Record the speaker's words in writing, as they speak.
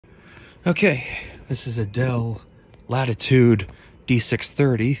Okay, this is a Dell Latitude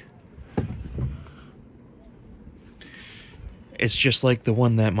D630. It's just like the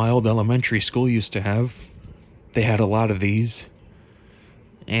one that my old elementary school used to have. They had a lot of these.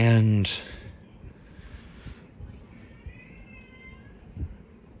 And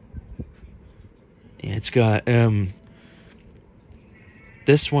it's got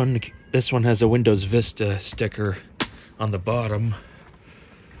this one has a Windows Vista sticker on the bottom.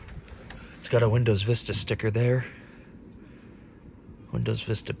 It's got a Windows Vista sticker there. Windows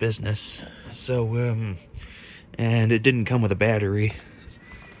Vista Business. So and it didn't come with a battery.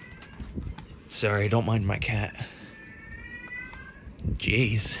 Sorry, don't mind my cat.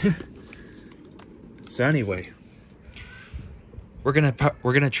 Jeez. So anyway, we're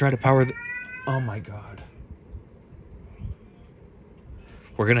gonna try to power the, oh my god.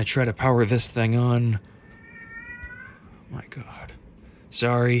 We're gonna try to power this thing on. My god.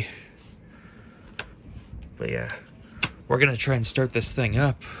 Sorry. But yeah, we're gonna try and start this thing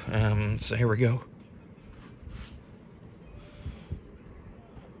up. So here we go.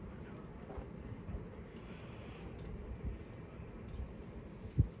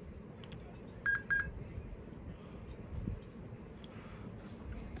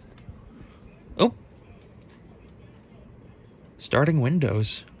 Oh, starting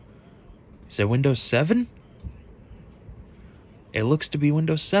Windows. Is it Windows 7? It looks to be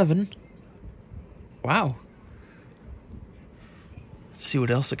Windows 7. Wow. Let's see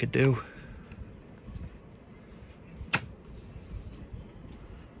what else I could do.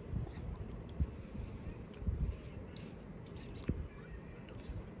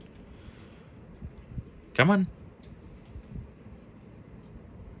 Come on.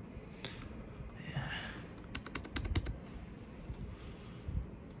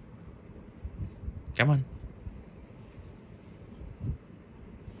 Come on.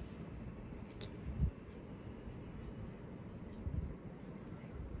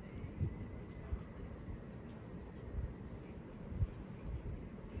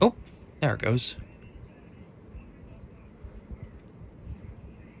 Oh, there it goes.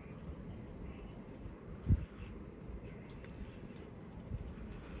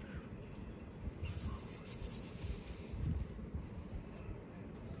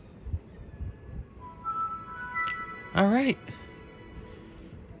 All right.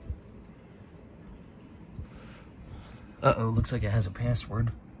 Uh-oh, looks like it has a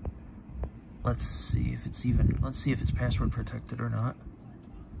password. Let's see if it's password protected or not.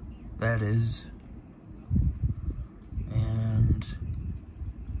 That is. And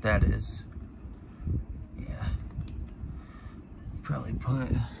that is. Yeah. Probably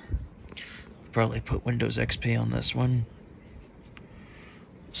put Windows XP on this one.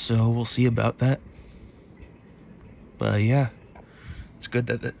 So we'll see about that. But yeah, it's good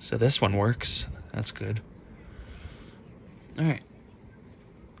that so this one works. That's good. All right,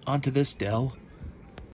 onto this Dell.